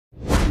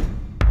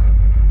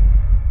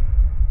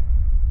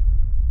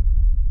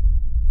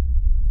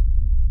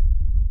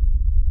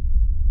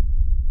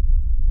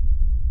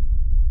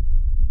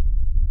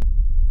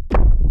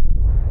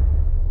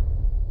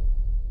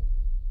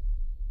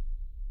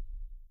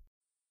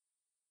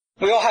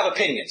We all have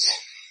opinions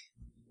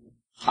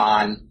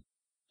on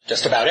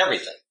just about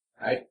everything,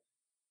 right?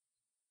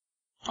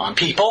 On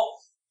people,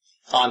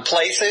 on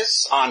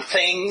places, on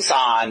things,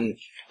 on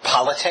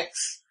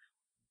politics,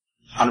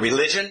 on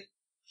religion.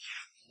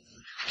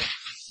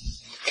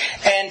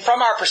 And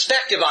from our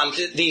perspective on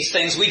these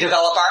things, we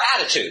develop our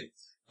attitude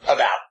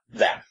about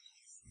them,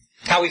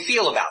 how we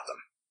feel about them,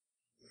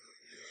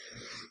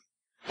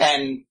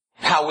 and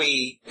how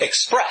we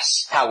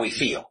express how we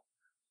feel.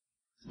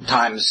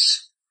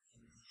 Sometimes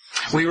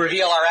we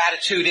reveal our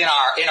attitude in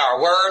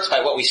our words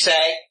by what we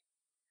say.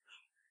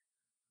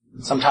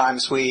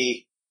 Sometimes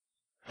we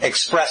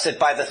express it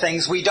by the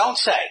things we don't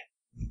say.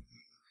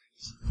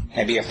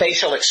 Maybe a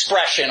facial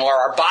expression or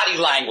our body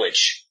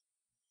language.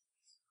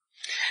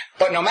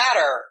 But no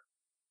matter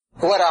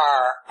what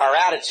our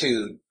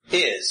attitude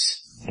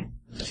is,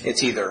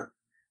 it's either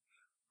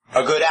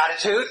a good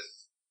attitude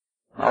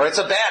or it's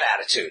a bad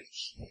attitude.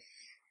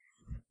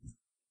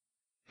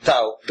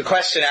 So the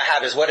question I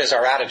have is, what is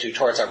our attitude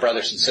towards our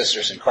brothers and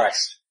sisters in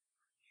Christ?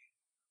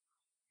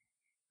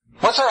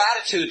 What's our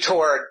attitude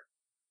toward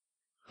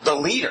the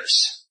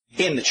leaders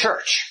in the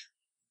church?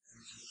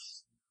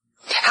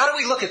 How do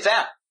we look at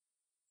them?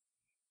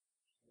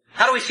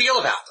 How do we feel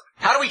about them?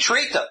 How do we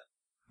treat them?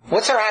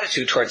 What's our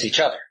attitude towards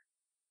each other?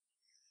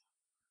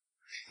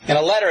 In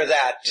a letter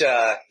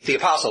that the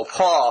Apostle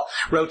Paul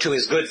wrote to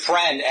his good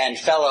friend and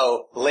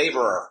fellow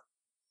laborer,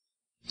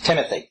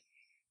 Timothy,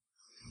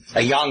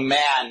 a young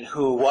man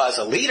who was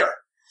a leader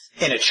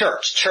in a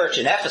church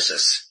in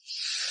Ephesus.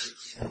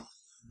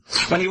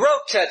 When he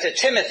wrote to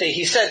Timothy,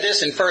 he said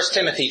this in 1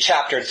 Timothy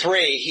chapter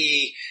 3.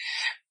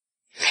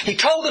 He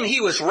told him he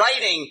was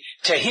writing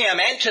to him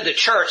and to the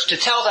church to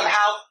tell them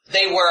how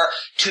they were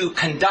to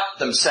conduct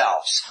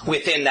themselves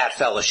within that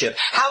fellowship,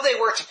 how they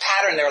were to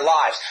pattern their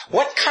lives,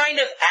 what kind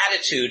of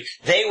attitude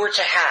they were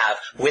to have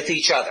with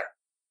each other.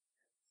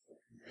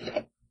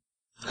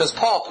 Because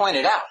Paul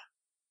pointed out,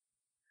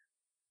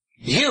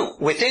 you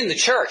within the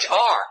church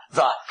are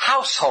the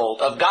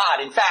household of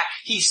God. In fact,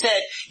 he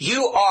said,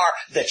 you are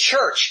the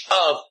church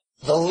of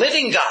the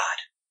living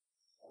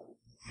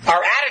God.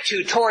 Our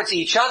attitude towards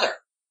each other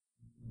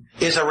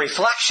is a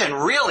reflection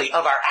really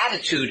of our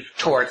attitude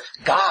toward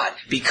God,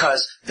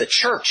 because the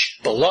church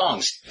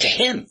belongs to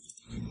Him.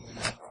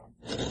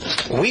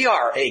 We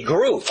are a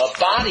group, a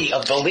body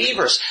of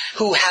believers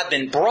who have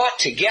been brought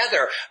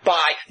together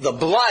by the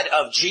blood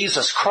of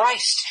Jesus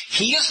Christ.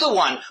 He is the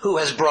one who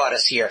has brought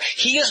us here.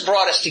 He has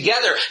brought us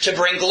together to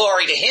bring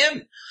glory to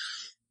Him.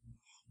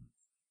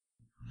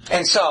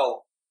 And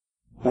so,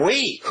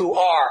 we who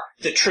are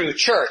the true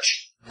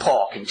church,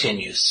 Paul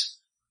continues,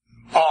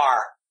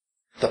 are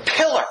the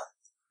pillar.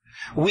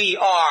 We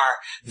are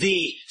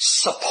the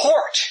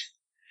support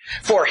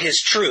for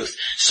His truth.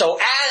 So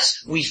as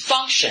we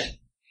function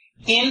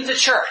in the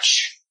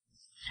church,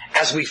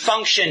 as we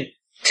function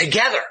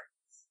together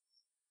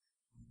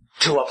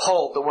to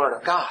uphold the Word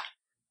of God,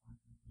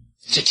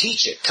 to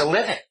teach it, to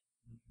live it,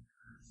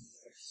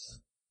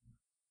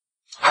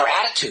 our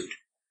attitude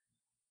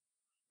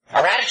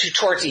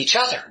towards each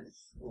other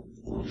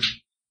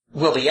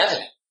will be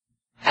evident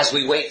as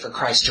we wait for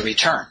Christ to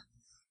return.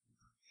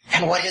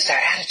 And what is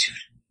that attitude?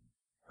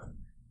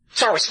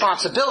 It's our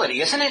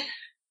responsibility, isn't it?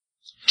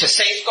 To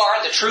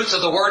safeguard the truth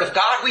of the Word of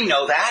God. We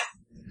know that.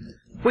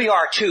 We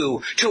are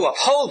to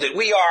uphold it.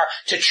 We are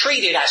to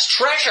treat it as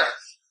treasure,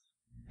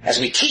 as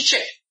we teach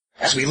it,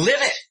 as we live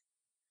it,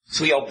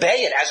 as we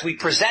obey it, as we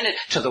present it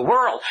to the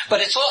world.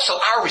 But it's also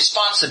our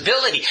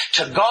responsibility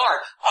to guard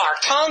our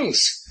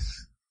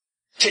tongues,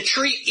 to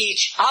treat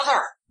each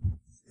other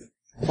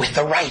with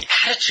the right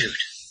attitude.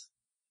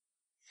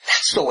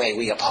 That's the way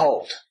we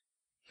uphold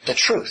the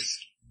truth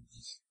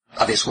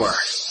of His Word.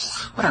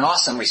 What an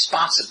awesome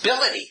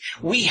responsibility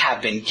we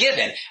have been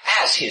given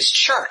as His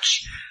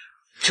church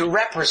to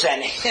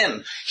represent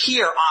Him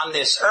here on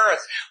this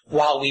earth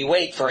while we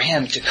wait for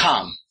Him to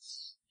come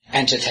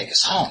and to take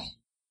us home.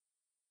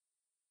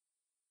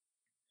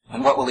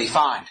 And what will He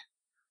find?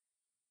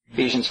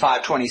 Ephesians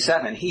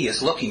 5:27, He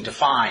is looking to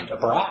find a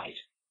bride.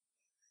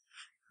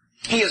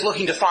 He is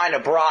looking to find a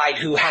bride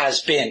who has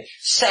been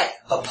set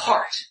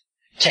apart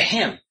to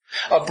Him.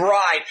 A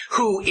bride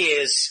who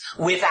is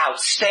without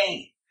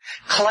stain,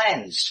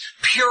 cleansed,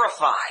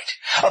 purified,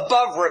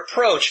 above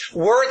reproach,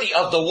 worthy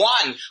of the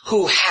one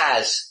who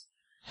has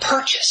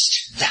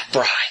purchased that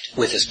bride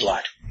with His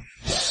blood.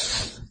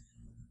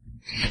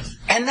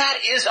 And that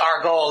is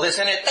our goal,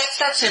 isn't it?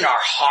 That's in our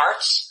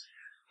hearts.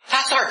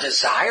 That's our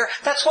desire.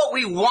 That's what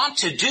we want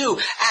to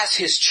do as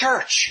His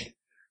church.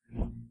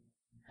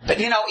 But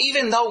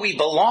even though we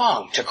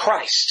belong to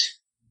Christ,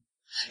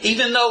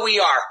 even though we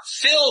are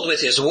filled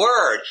with His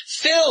Word,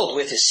 filled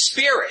with His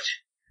Spirit,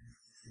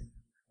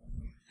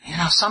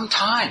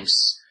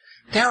 sometimes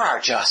there are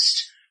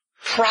just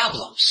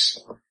problems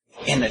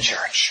in the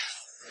church.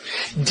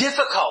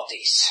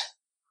 Difficulties.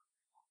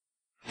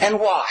 And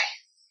why?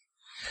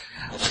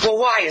 Well,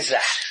 why is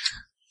that?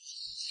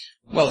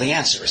 Well, the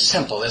answer is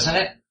simple, isn't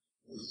it?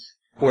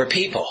 We're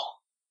people.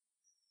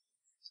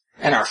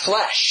 And our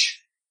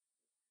flesh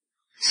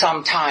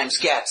sometimes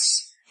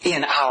gets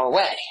in our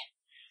way.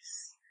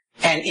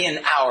 And in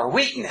our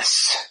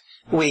weakness,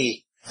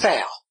 we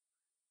fail.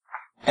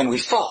 And we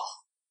fall.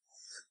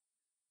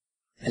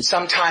 And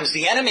sometimes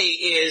the enemy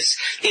is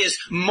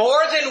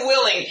more than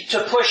willing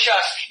to push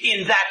us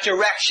in that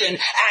direction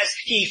as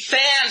he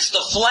fans the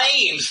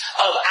flames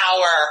of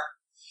our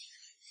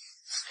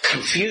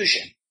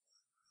confusion,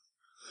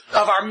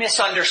 of our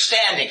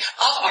misunderstanding,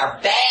 of our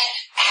bad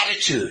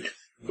attitude,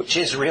 which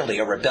is really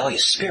a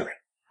rebellious spirit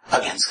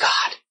against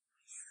God.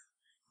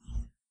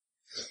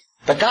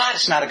 But God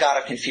is not a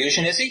God of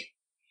confusion, is he?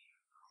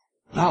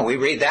 No, we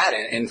read that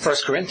in 1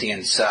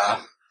 Corinthians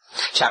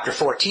chapter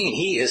 14.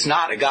 He is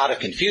not a God of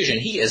confusion.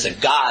 He is a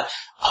God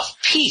of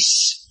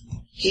peace.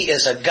 He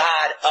is a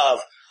God of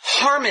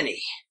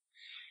harmony.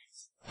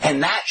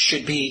 And that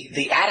should be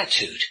the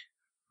attitude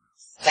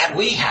that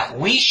we have.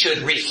 We should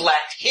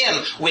reflect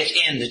him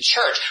within the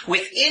church.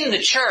 Within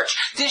the church,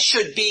 this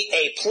should be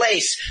a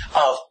place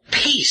of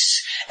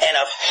peace and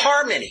of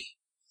harmony.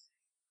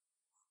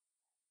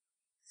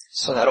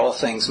 So that all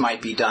things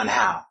might be done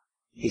how?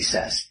 He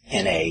says,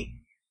 in a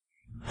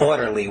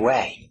orderly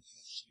way.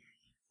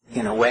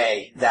 In a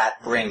way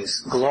that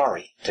brings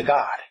glory to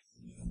God.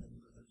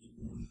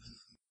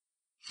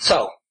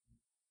 So,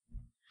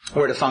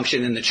 we're to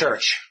function in the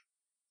church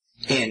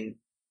in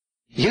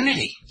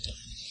unity.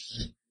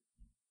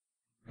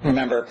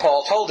 Remember,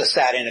 Paul told us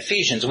that in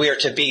Ephesians. We are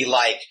to be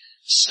like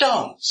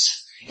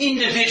stones,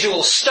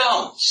 individual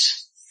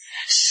stones,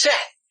 set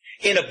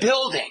in a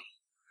building,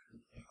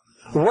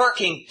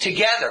 working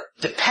together,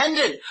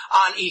 dependent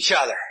on each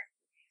other,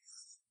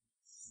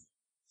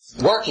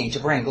 working to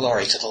bring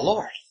glory to the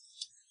Lord.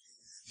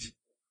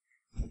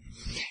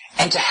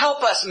 And to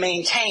help us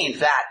maintain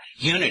that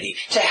unity,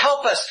 to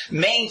help us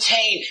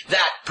maintain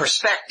that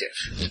perspective,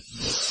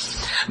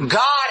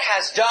 God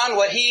has done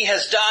what he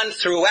has done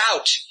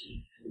throughout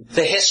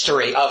the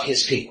history of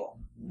his people.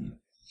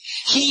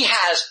 He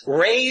has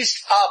raised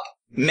up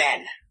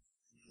men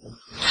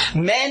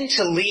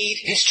to lead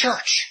his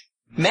church,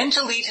 men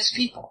to lead his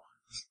people.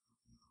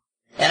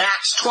 And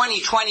Acts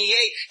 20:28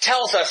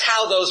 tells us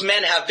how those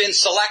men have been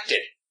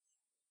selected.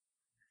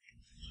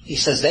 He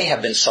says they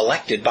have been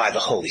selected by the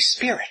Holy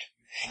Spirit.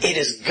 It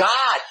is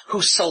God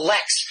who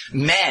selects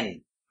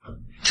men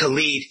to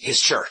lead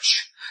his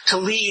church, to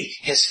lead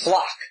his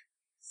flock.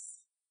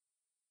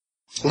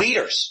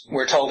 Leaders,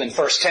 we're told in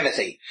 1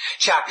 Timothy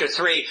chapter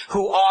 3,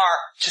 who are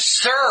to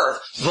serve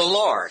the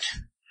Lord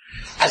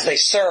as they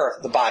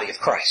serve the body of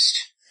Christ.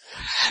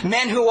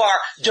 Men who are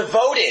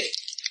devoted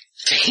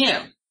to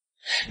him.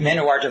 Men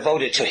who are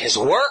devoted to his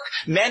work.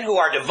 Men who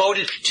are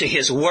devoted to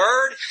his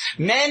word.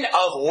 Men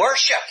of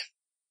worship.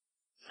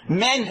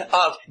 Men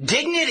of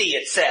dignity,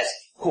 it says,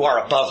 who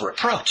are above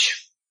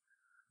reproach.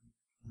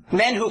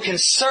 Men who can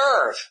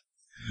serve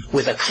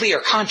with a clear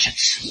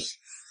conscience.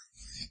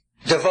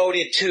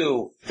 Devoted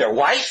to their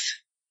wife,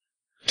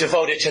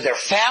 devoted to their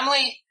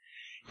family,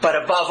 but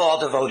above all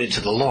devoted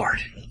to the Lord.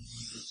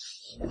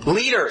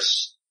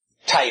 Leaders,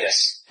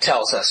 Titus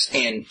tells us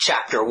in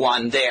chapter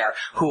 1 there,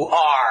 who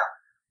are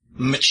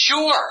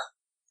mature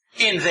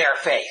in their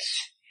faith,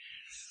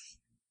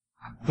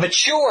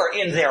 mature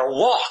in their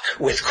walk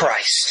with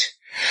Christ.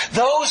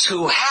 Those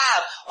who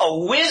have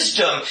a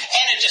wisdom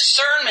and a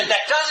discernment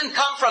that doesn't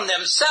come from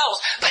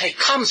themselves, but it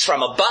comes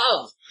from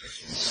above.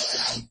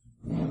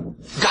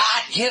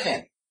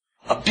 God-given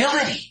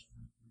ability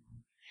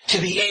to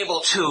be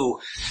able to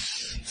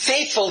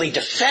faithfully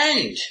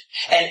defend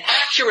and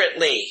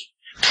accurately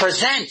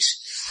present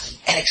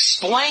and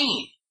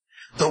explain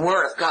the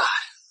Word of God.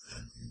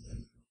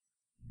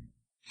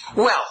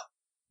 Well,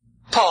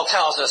 Paul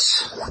tells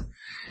us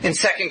in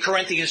 2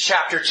 Corinthians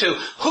chapter 2,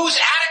 who's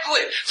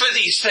adequate for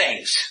these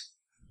things?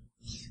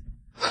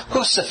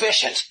 Who's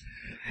sufficient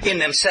in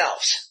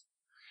themselves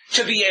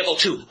to be able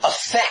to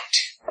affect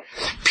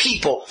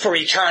people for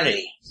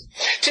eternity,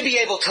 to be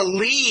able to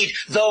lead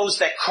those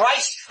that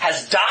Christ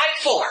has died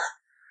for,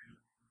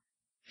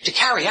 to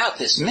carry out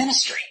this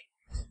ministry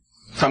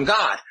from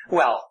God?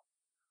 Well,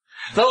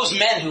 those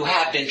men who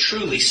have been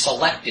truly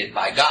selected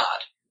by God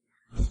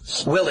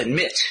will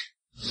admit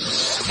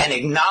and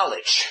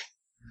acknowledge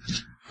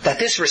that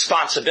this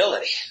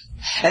responsibility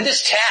and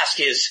this task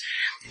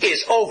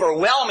is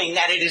overwhelming,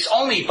 that it is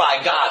only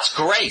by God's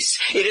grace.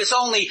 It is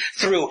only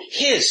through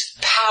his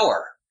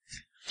power,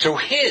 through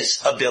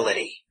his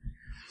ability,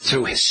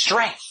 through his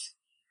strength,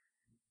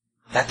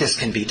 that this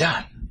can be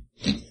done.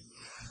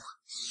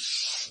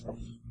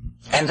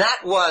 And that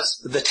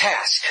was the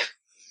task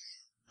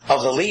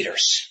of the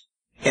leaders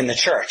in the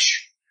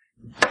church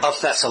of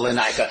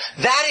Thessalonica.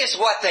 That is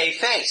what they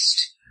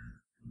faced.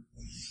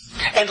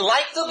 And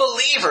like the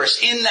believers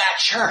in that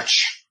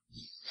church,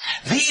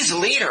 these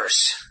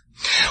leaders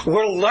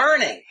were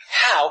learning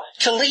how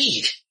to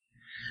lead.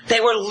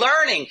 They were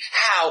learning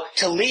how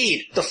to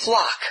lead the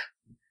flock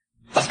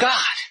of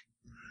God.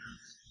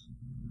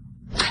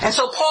 And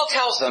so Paul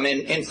tells them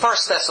in 1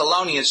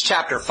 Thessalonians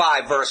chapter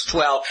 5 verse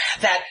 12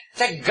 that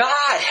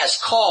God has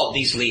called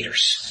these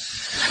leaders.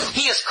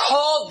 He has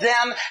called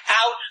them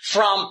out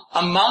from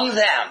among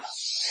them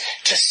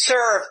to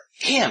serve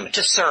Him,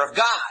 to serve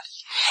God.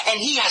 And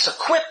He has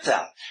equipped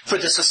them for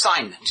this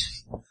assignment.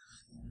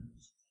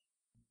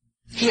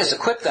 He has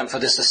equipped them for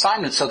this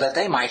assignment so that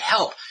they might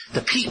help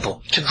the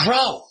people to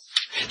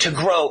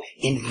grow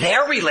in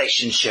their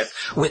relationship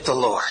with the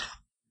Lord.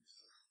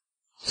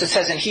 It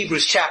says in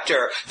Hebrews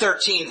chapter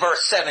 13,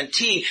 verse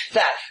 17,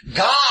 that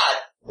God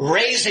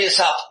raises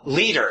up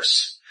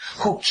leaders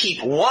who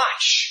keep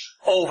watch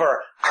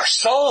over our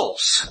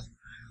souls.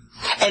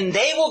 And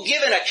they will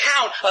give an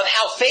account of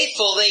how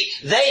faithfully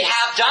they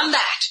have done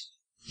that.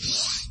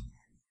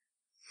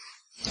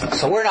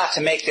 So we're not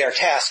to make their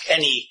task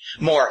any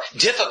more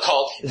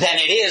difficult than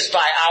it is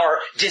by our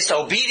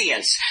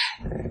disobedience,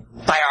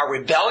 by our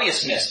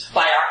rebelliousness,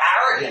 by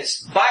our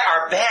arrogance, by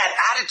our bad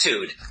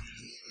attitude.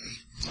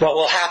 What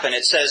will happen,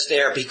 it says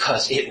there,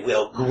 because it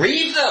will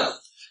grieve them.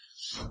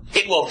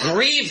 It will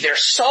grieve their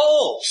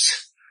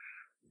souls.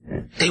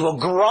 They will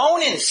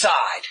groan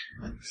inside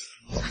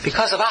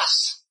because of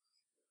us,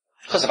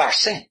 because of our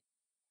sin.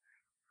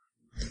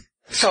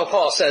 So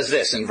Paul says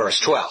this in verse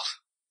 12.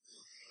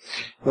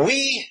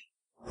 We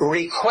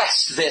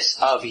request this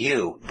of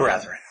you,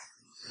 brethren.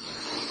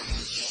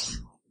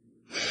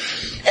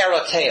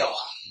 Eroteo.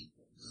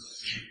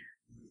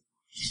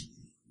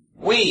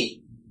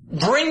 We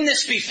bring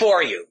this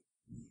before you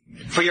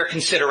for your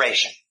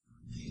consideration.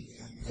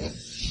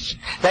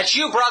 That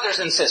you, brothers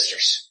and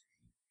sisters,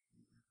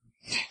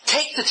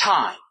 take the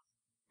time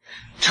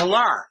to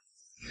learn,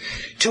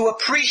 to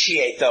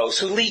appreciate those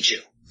who lead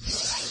you.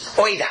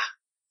 Oida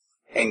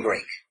in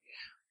Greek.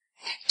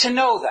 To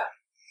know them.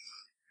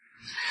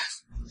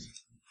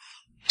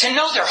 To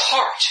know their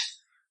heart.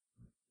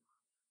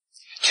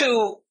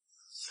 To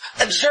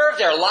observe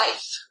their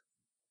life.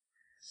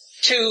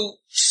 To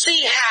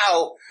see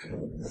how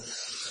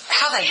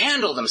they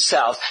handle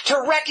themselves.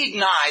 To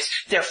recognize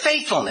their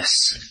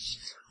faithfulness.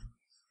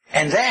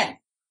 And then,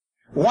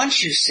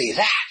 once you see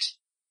that,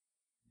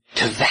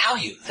 to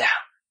value them.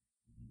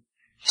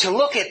 To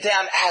look at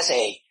them as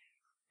a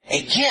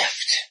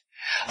gift.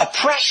 A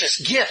precious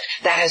gift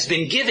that has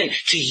been given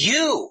to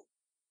you.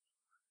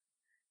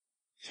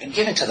 It's been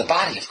given to the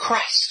body of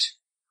Christ.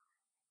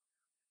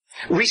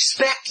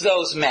 Respect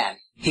those men,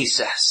 he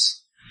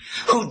says,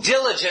 who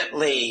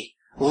diligently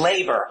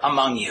labor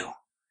among you.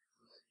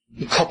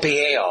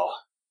 Kopieo.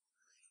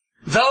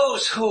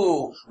 Those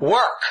who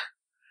work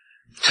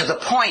to the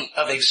point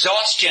of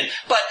exhaustion,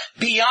 but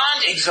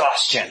beyond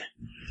exhaustion.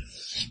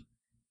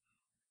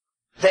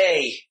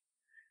 They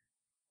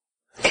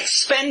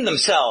expend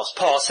themselves,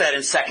 Paul said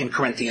in 2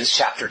 Corinthians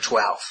chapter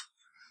 12.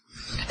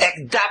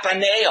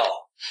 Ekdapaneo.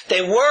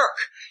 They work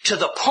to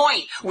the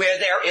point where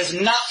there is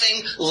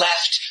nothing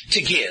left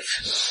to give.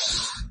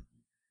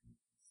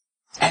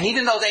 And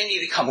even though they may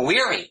become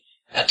weary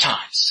at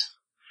times,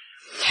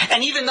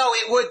 and even though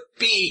it would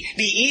be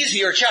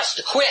easier just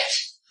to quit,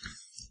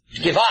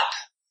 to give up,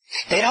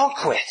 they don't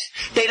quit.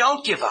 They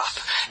don't give up.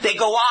 They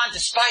go on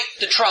despite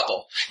the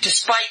trouble,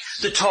 despite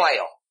the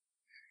toil.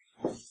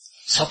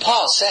 So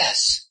Paul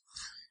says,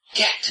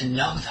 get to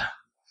know them.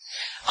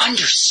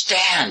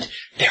 Understand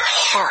their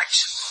heart.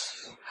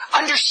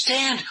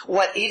 Understand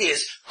what it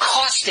is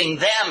costing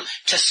them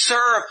to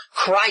serve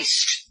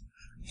Christ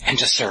and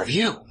to serve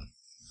you.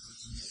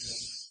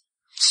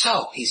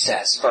 So, he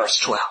says, verse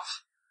 12,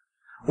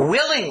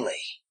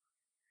 willingly,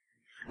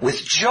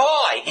 with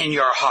joy in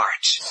your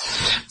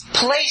heart,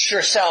 place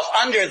yourself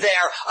under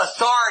their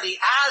authority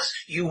as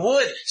you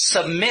would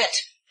submit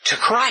to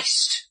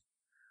Christ.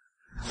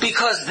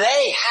 Because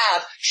they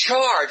have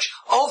charge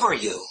over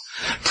you.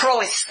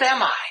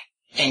 Proisthemai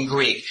in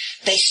Greek.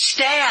 They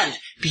stand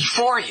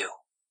before you.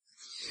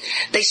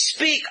 They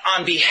speak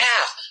on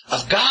behalf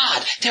of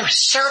God. They're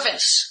His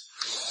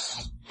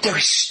servants. They're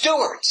His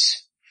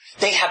stewards.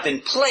 They have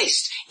been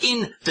placed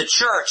in the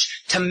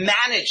church to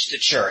manage the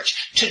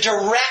church, to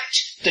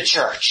direct the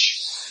church.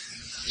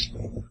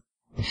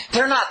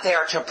 They're not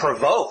there to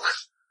provoke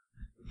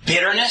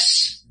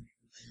bitterness.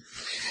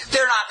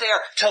 They're not there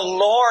to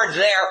lord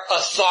their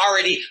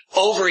authority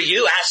over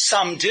you, as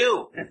some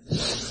do.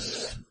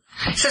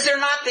 It says they're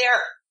not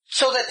there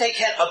so that they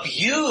can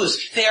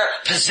abuse their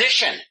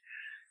position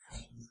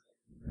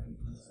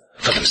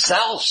for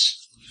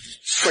themselves,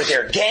 for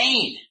their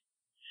gain,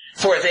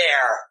 for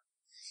their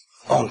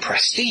own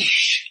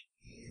prestige.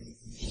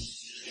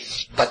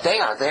 But they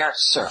are there to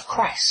serve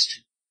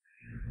Christ.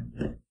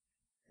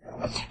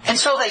 And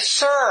so they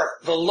serve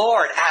the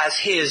Lord as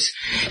His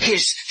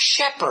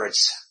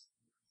shepherds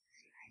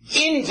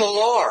in the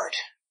Lord,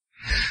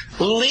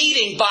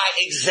 leading by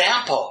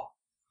example.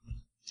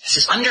 This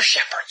is under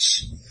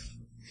shepherds.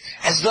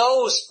 As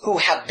those who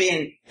have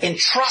been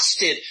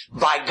entrusted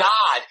by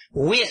God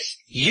with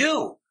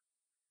you,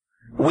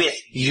 with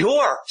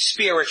your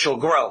spiritual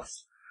growth.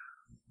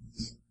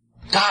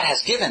 God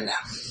has given them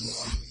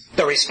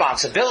the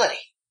responsibility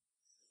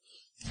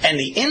and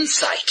the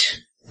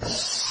insight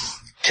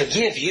to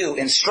give you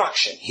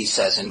instruction, he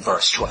says in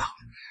verse 12.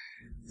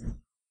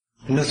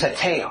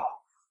 Nuthateo.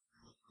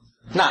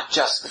 Not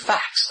just the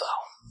facts, though.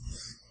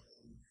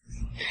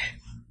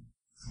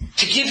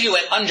 To give you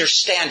an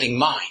understanding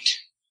mind.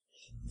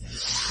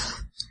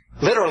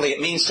 Literally, it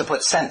means to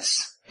put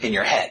sense in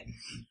your head.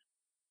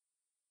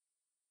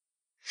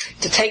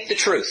 To take the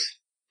truth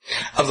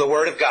of the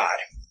Word of God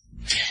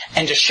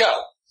and to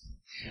show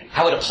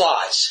how it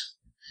applies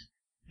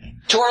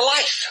to our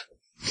life,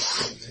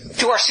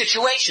 to our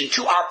situation,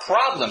 to our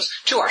problems,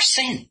 to our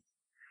sin.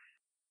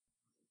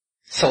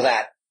 So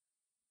that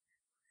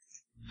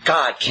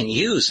God can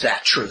use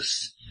that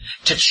truth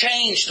to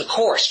change the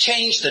course,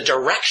 change the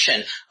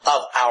direction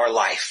of our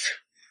life,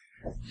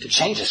 to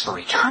change us for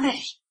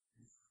eternity.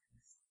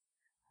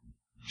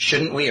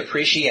 Shouldn't we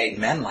appreciate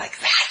men like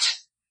that?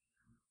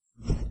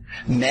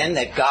 Men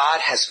that God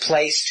has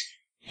placed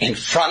in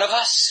front of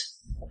us,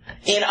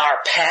 in our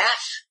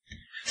path,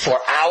 for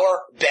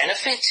our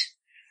benefit?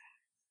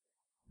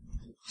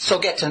 So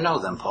get to know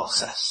them, Paul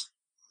says.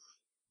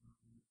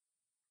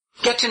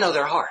 Get to know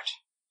their heart.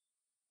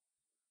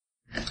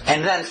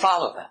 And then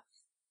follow them.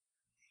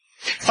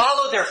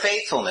 Follow their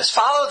faithfulness.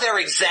 Follow their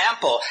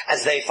example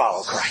as they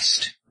follow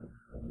Christ.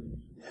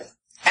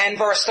 And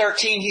verse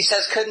 13, he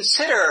says,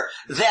 consider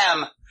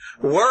them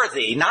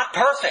worthy, not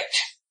perfect,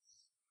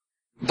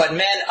 but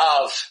men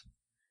of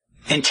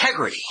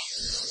integrity,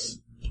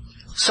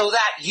 so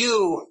that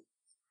you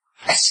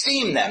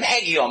esteem them,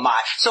 hegiomai.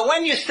 So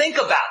when you think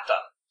about them,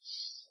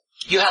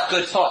 you have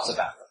good thoughts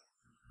about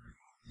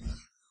them.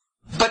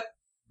 But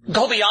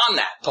go beyond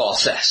that, Paul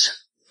says.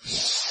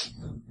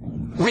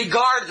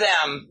 Regard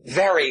them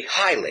very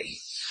highly.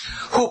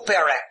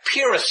 Huperek,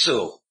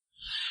 pirasu.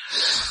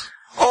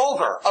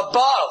 Over,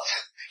 above.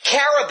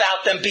 Care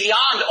about them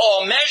beyond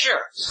all measure.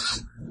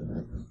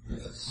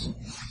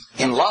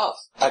 In love,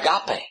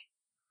 agape.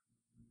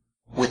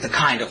 With the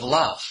kind of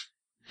love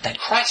that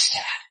Christ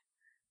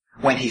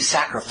had when he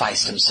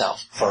sacrificed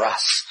himself for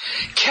us.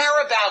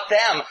 Care about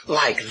them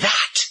like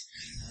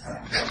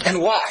that.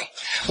 And why?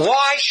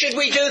 Why should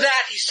we do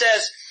that? He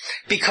says,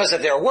 because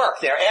of their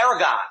work, their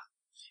ergon,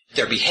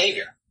 their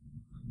behavior,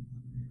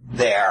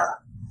 their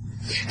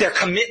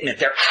commitment,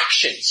 their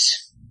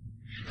actions,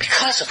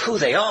 because of who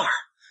they are,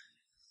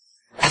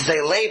 as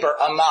they labor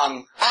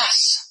among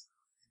us,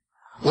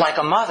 like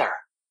a mother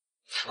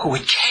who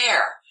would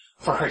care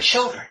for her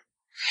children,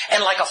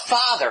 and like a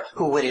father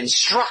who would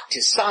instruct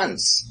his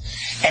sons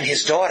and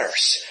his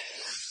daughters,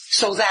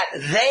 so that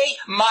they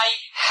might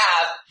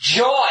have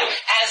joy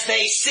as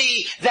they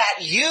see that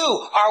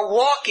you are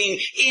walking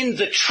in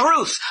the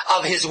truth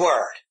of his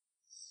word.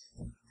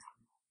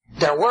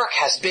 Their work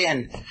has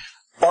been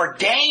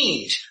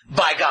ordained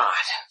by God.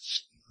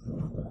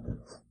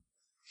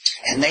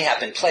 And they have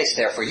been placed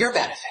there for your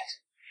benefit,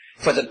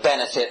 for the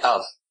benefit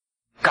of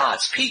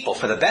God's people,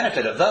 for the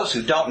benefit of those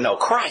who don't know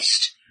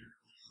Christ.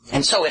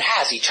 And so it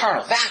has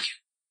eternal value.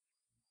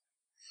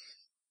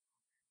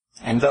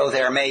 And though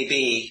there may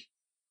be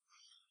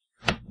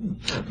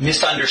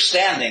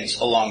misunderstandings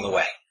along the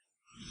way,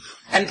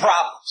 and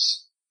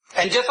problems,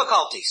 and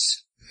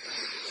difficulties,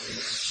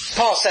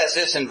 Paul says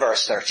this in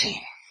verse 13.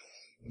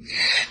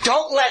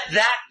 Don't let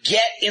that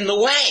get in the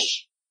way.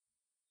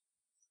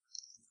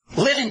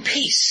 Live in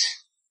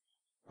peace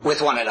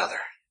with one another.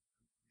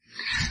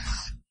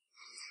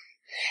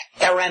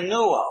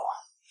 Eranuo.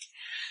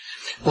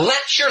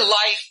 Let your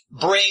life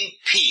bring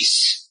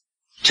peace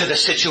to the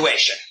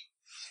situation,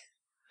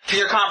 to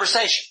your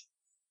conversation.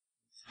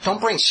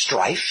 Don't bring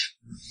strife.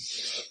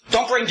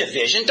 Don't bring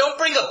division. Don't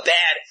bring a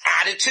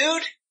bad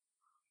attitude.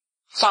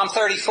 Psalm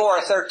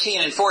 34,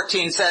 13 and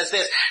 14 says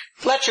this,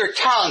 let your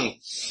tongue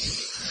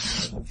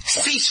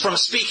cease from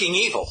speaking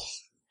evil.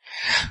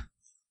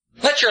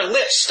 Let your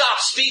lips stop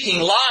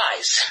speaking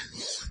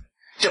lies.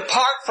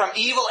 Depart from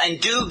evil and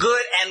do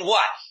good and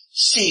what?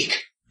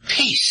 Seek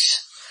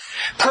peace.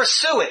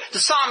 Pursue it. The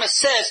psalmist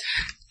says,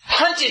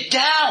 hunt it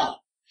down.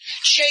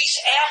 Chase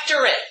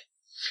after it.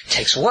 It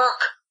takes work.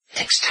 It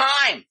takes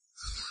time.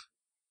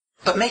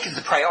 But make it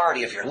the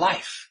priority of your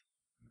life.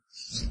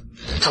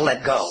 To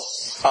let go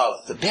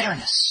of the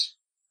bitterness.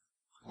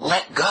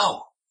 Let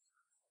go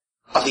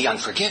of the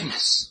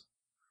unforgiveness.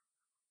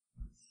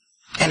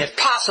 And if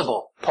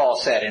possible, Paul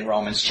said in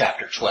Romans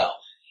chapter 12,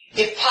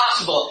 if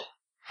possible,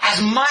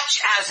 as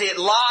much as it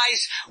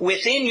lies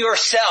within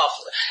yourself,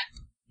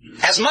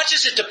 as much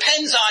as it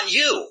depends on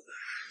you,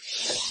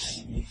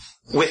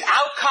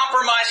 without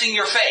compromising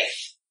your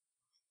faith,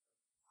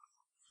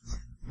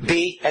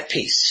 be at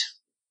peace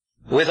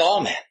with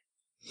all men.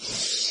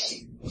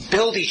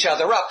 Build each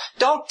other up.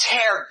 Don't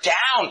tear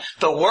down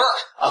the work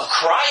of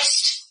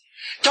Christ.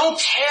 Don't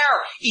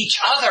tear each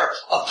other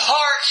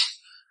apart.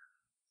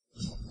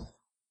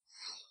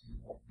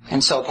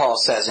 And so Paul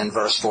says in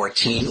verse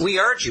 14, we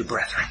urge you,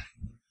 brethren,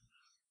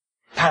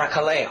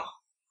 parakaleo.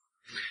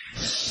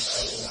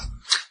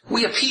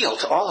 We appeal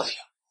to all of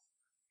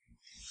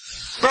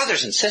you,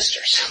 brothers and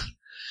sisters,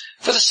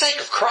 for the sake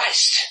of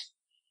Christ,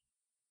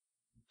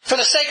 for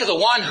the sake of the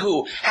one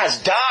who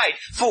has died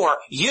for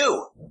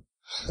you,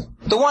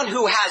 the one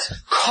who has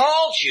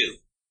called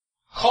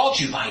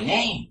you by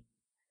name,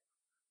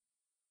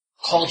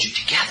 called you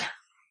together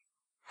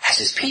as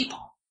his people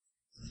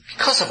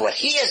because of what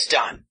he has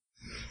done.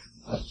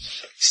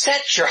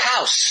 Set your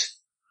house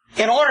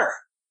in order.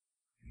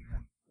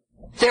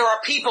 There are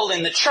people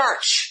in the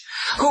church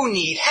who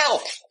need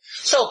help.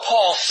 So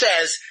Paul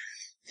says,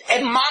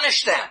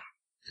 admonish them.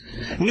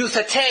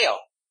 Nuthateo.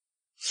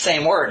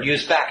 Same word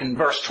used back in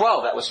verse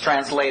 12 that was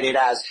translated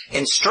as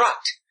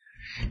instruct.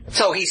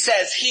 So he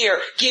says here,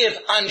 give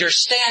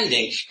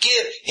understanding,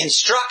 give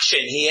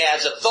instruction. He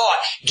adds a thought,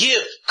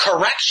 give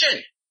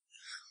correction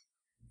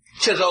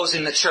to those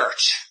in the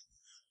church.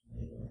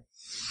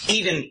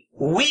 Even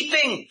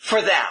weeping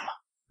for them,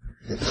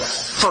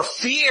 for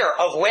fear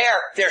of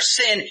where their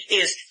sin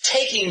is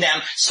taking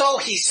them. So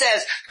he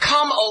says,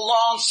 come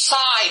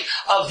alongside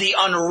of the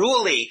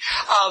unruly,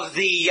 of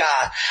the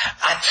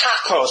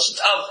atakos,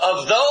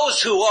 of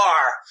those who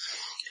are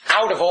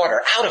out of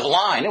order, out of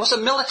line. It was a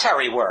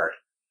military word.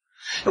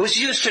 It was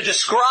used to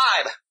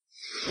describe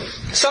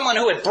someone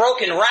who had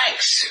broken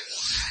ranks,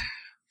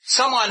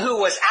 someone who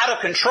was out of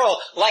control,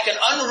 like an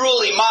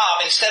unruly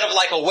mob instead of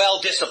like a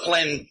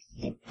well-disciplined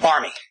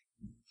army.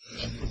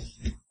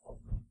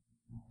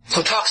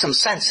 So talk some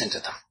sense into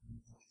them.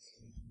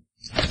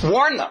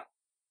 Warn them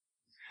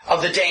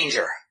of the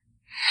danger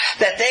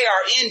that they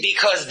are in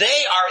because they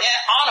are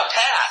on a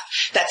path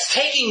that's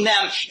taking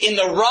them in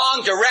the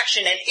wrong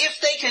direction. And if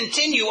they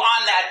continue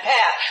on that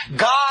path,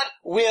 God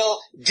will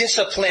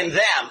discipline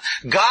them.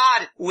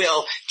 God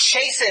will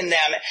chasten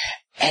them.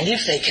 And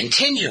if they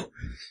continue,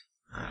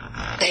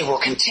 they will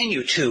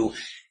continue to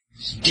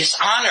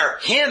dishonor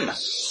Him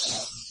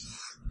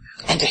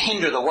and to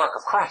hinder the work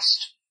of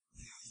Christ.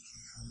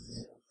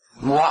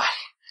 Why?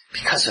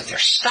 Because of their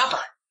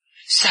stubborn,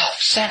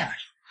 self-centered,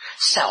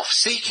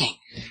 self-seeking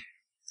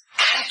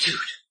attitude.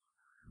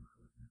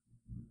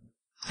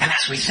 And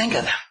as we think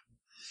of them,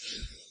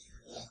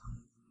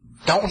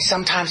 don't we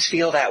sometimes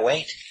feel that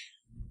weight?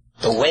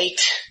 The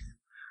weight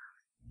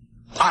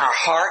on our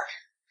heart?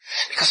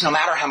 Because no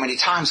matter how many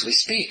times we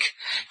speak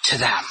to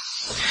them,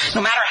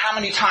 no matter how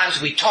many times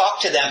we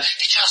talk to them,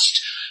 they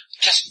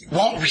just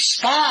won't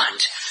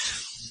respond.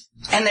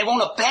 And they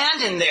won't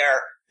abandon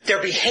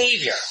their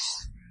behavior.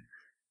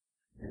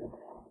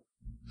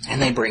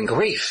 And they bring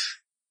grief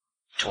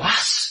to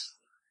us.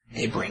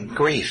 They bring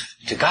grief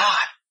to God.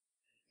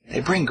 They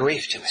bring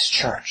grief to His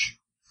church.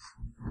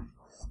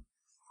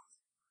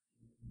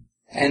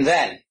 And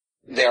then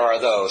there are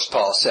those,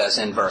 Paul says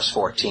in verse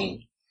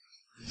 14,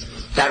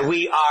 that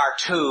we are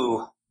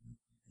to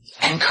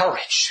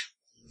encourage.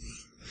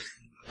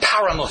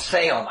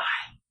 Paramotheomai.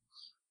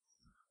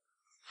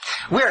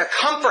 We're to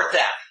comfort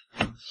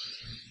them.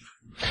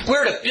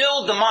 We're to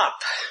build them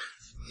up.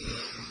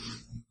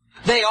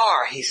 They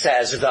are, he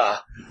says,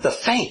 the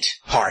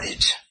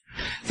faint-hearted,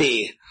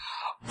 the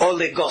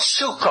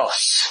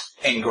oligosukos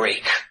in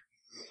Greek.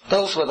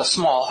 Those with a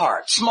small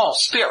heart, small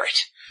spirit.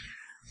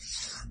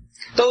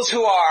 Those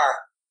who are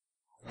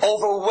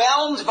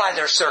overwhelmed by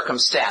their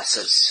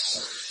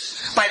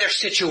circumstances, by their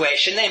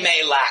situation. They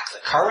may lack the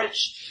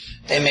courage.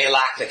 They may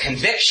lack the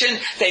conviction.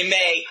 They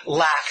may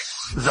lack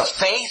the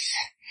faith.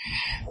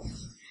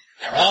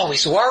 They're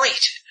always worried.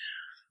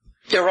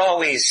 They're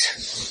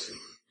always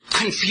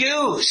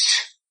confused.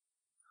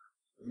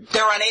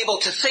 They're unable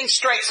to think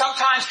straight.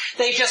 Sometimes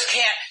they just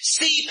can't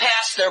see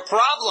past their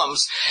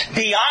problems,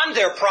 beyond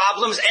their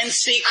problems, and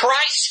see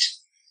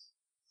Christ.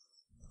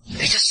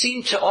 They just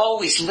seem to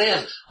always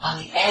live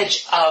on the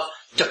edge of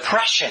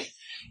depression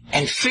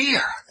and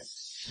fear.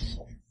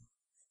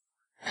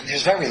 And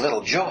there's very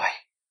little joy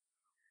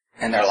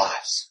in their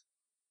lives.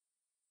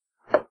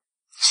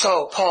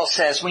 So Paul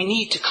says we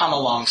need to come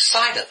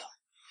alongside of them.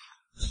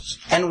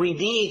 And we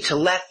need to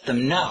let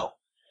them know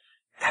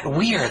that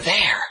we are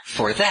there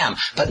for them,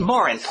 but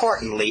more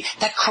importantly,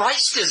 that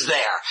Christ is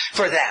there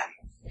for them.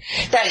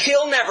 That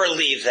He'll never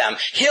leave them.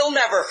 He'll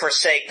never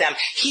forsake them.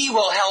 He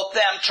will help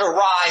them to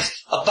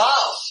rise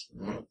above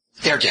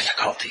their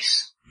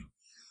difficulties.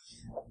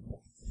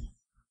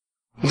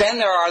 Then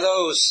there are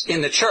those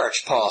in the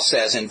church, Paul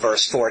says in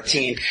verse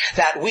 14,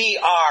 that we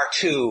are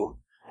to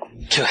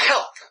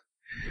help.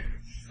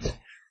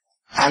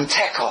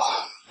 Anteko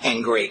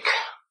in Greek.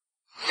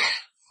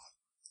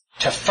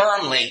 To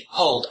firmly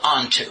hold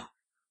on to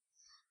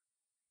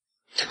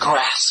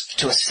grasp,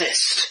 to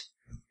assist.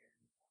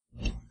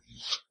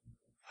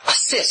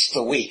 Assist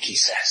the weak, he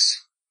says.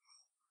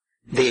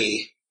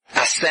 The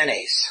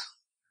asthenes.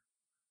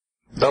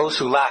 Those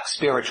who lack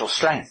spiritual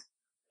strength.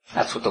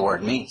 That's what the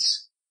word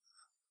means.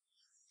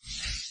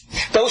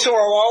 Those who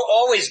are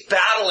always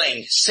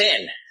battling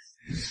sin.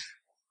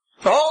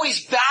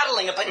 Always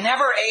battling it, but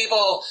never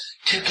able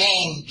to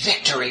gain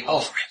victory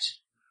over it.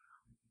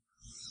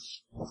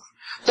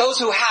 Those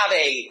who have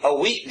a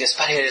weakness,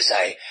 but it is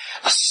a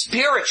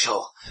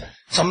spiritual,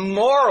 it's a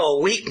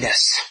moral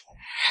weakness.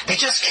 They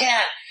just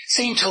can't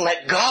seem to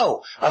let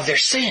go of their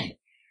sin.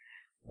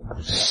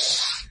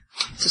 It's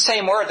the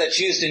same word that's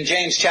used in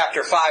James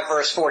chapter 5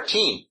 verse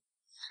 14,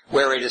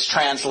 where it is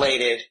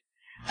translated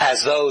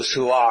as those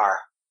who are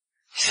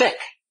sick.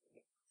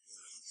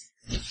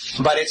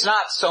 But it's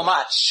not so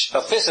much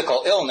a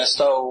physical illness,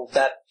 though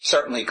that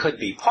certainly could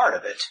be part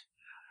of it.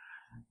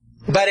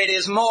 But it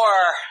is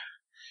more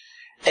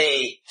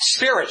a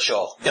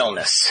spiritual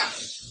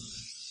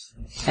illness.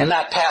 And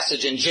that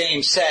passage in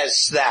James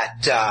says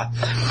that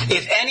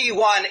if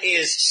anyone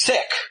is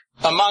sick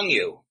among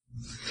you,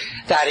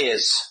 that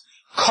is,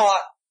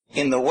 caught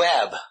in the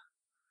web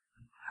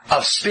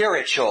of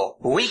spiritual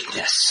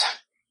weakness,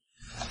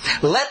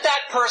 let that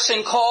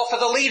person call for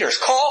the leaders,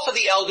 call for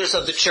the elders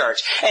of the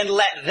church, and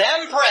let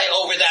them pray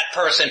over that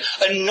person,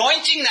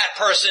 anointing that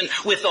person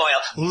with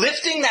oil,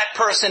 lifting that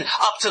person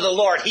up to the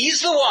Lord.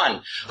 He's the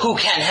one who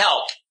can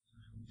help.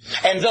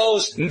 And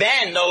those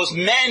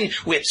men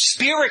with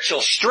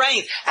spiritual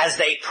strength, as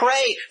they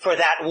pray for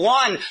that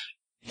one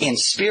in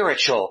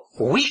spiritual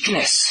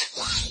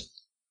weakness,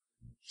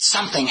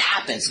 something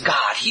happens.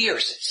 God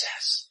hears, it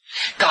says.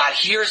 God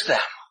hears them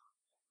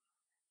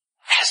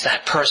as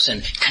that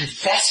person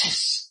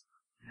confesses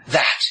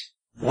that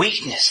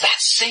weakness, that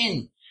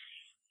sin.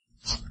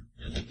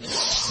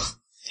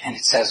 And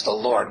it says the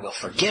Lord will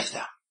forgive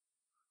them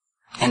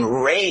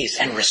and raise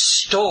and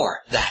restore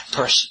that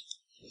person.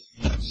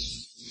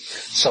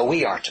 So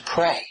we are to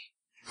pray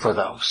for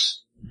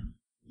those,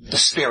 the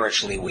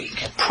spiritually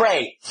weak.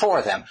 Pray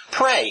for them.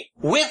 Pray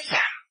with them.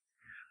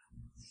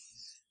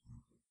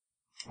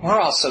 We're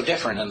all so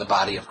different in the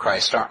body of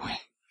Christ, aren't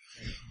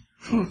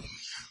we?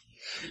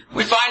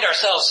 We find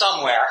ourselves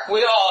somewhere.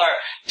 We all are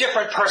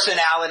different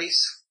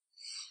personalities.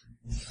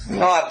 We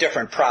all have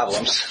different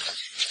problems,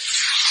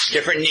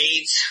 different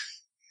needs,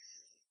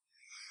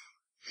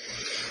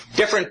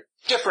 different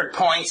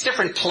points,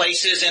 different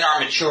places in our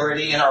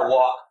maturity, in our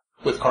walk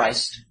with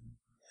Christ.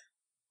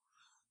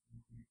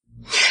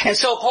 And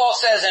so Paul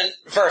says in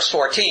verse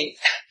 14,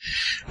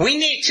 we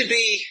need to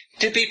be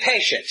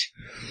patient.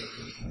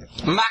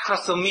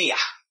 Makrothumia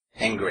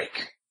in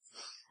Greek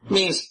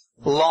means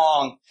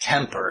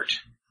long-tempered.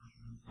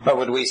 What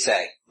would we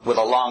say? With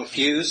a long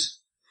fuse?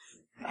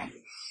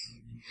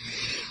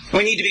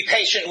 We need to be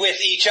patient with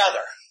each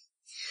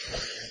other.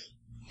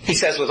 He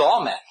says with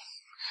all men.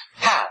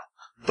 How?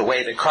 The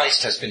way that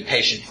Christ has been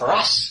patient for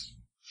us.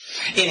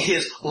 In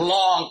his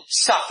long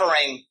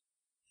suffering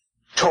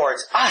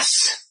towards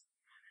us.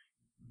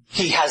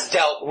 He has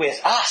dealt with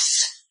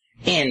us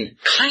in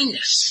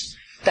kindness.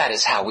 That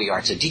is how we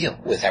are to deal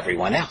with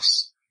everyone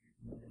else.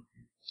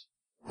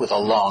 With a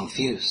long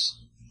fuse.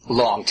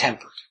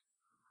 Long-tempered.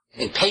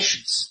 In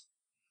patience.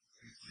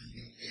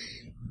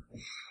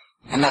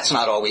 And that's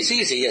not always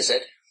easy, is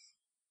it?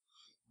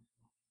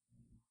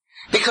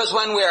 Because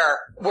when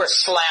we're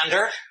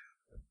slandered,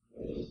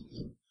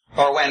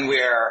 or when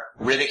we're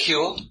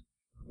ridiculed,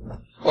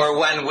 or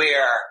when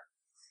we're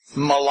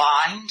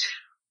maligned,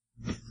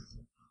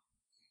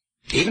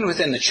 even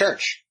within the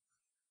church,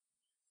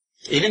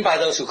 even by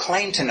those who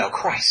claim to know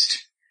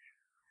Christ,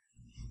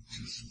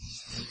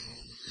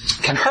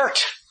 can hurt.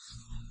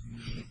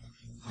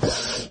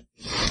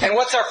 And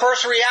what's our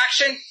first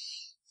reaction?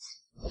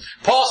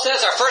 Paul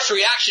says our first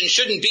reaction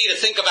shouldn't be to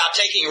think about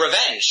taking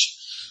revenge.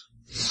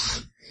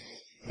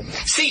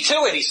 See to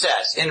it, he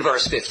says in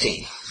verse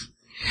 15,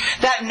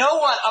 that no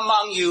one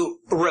among you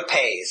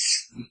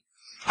repays,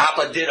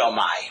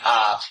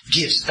 apodidomai,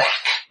 gives back,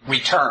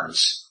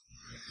 returns,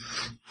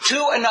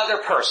 to another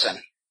person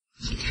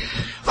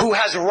who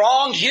has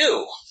wronged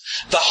you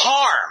the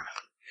harm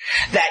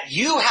that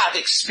you have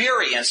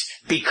experienced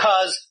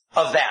because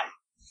of them.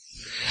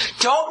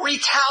 Don't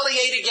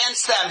retaliate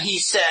against them, he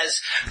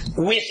says,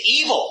 with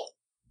evil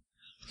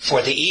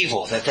for the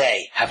evil that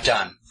they have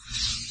done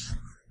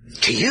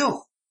to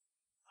you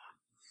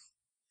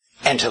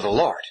and to the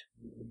Lord.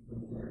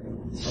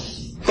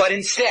 But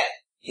instead,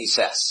 he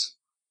says,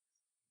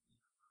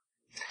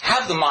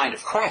 have the mind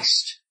of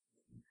Christ.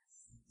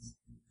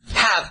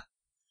 Have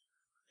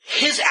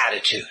his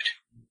attitude.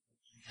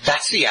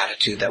 That's the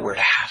attitude that we're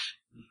to have.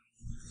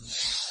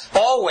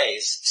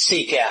 Always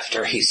seek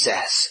after, he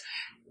says,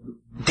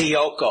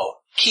 dioko,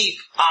 keep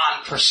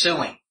on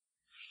pursuing,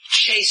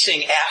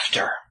 chasing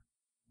after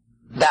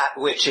that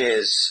which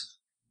is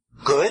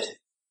good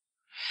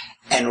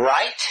and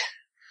right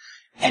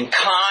and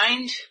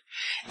kind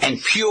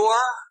and pure,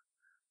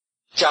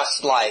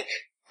 just like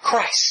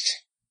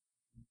Christ.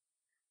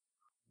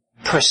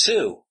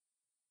 Pursue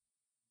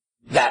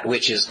that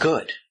which is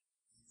good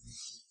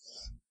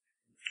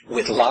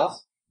with love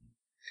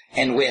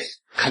and with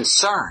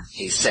concern,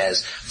 he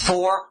says,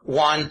 for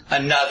one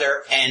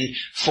another and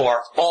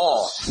for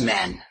all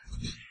men,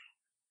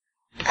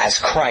 as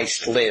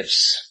Christ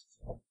lives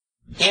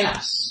in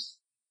us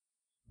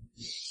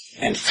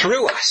and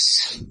through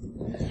us,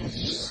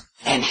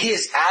 and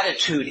his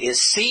attitude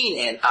is seen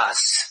in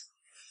us.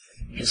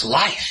 His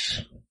life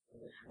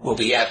will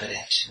be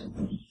evident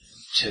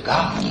to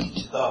God and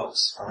to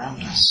those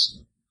around us.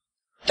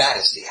 That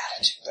is the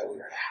attitude that we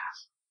are to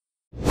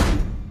have.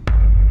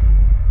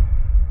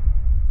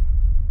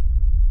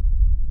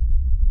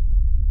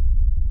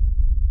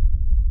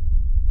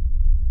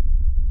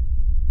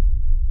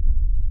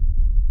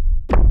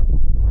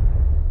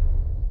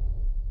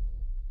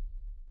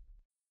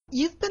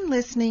 You've been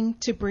listening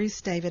to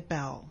Bruce David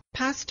Bell,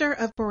 pastor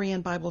of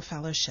Berean Bible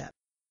Fellowship.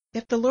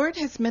 If the Lord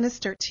has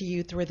ministered to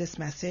you through this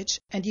message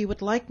and you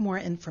would like more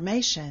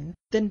information,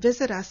 then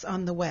visit us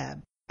on the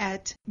web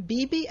at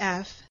bbfva.org.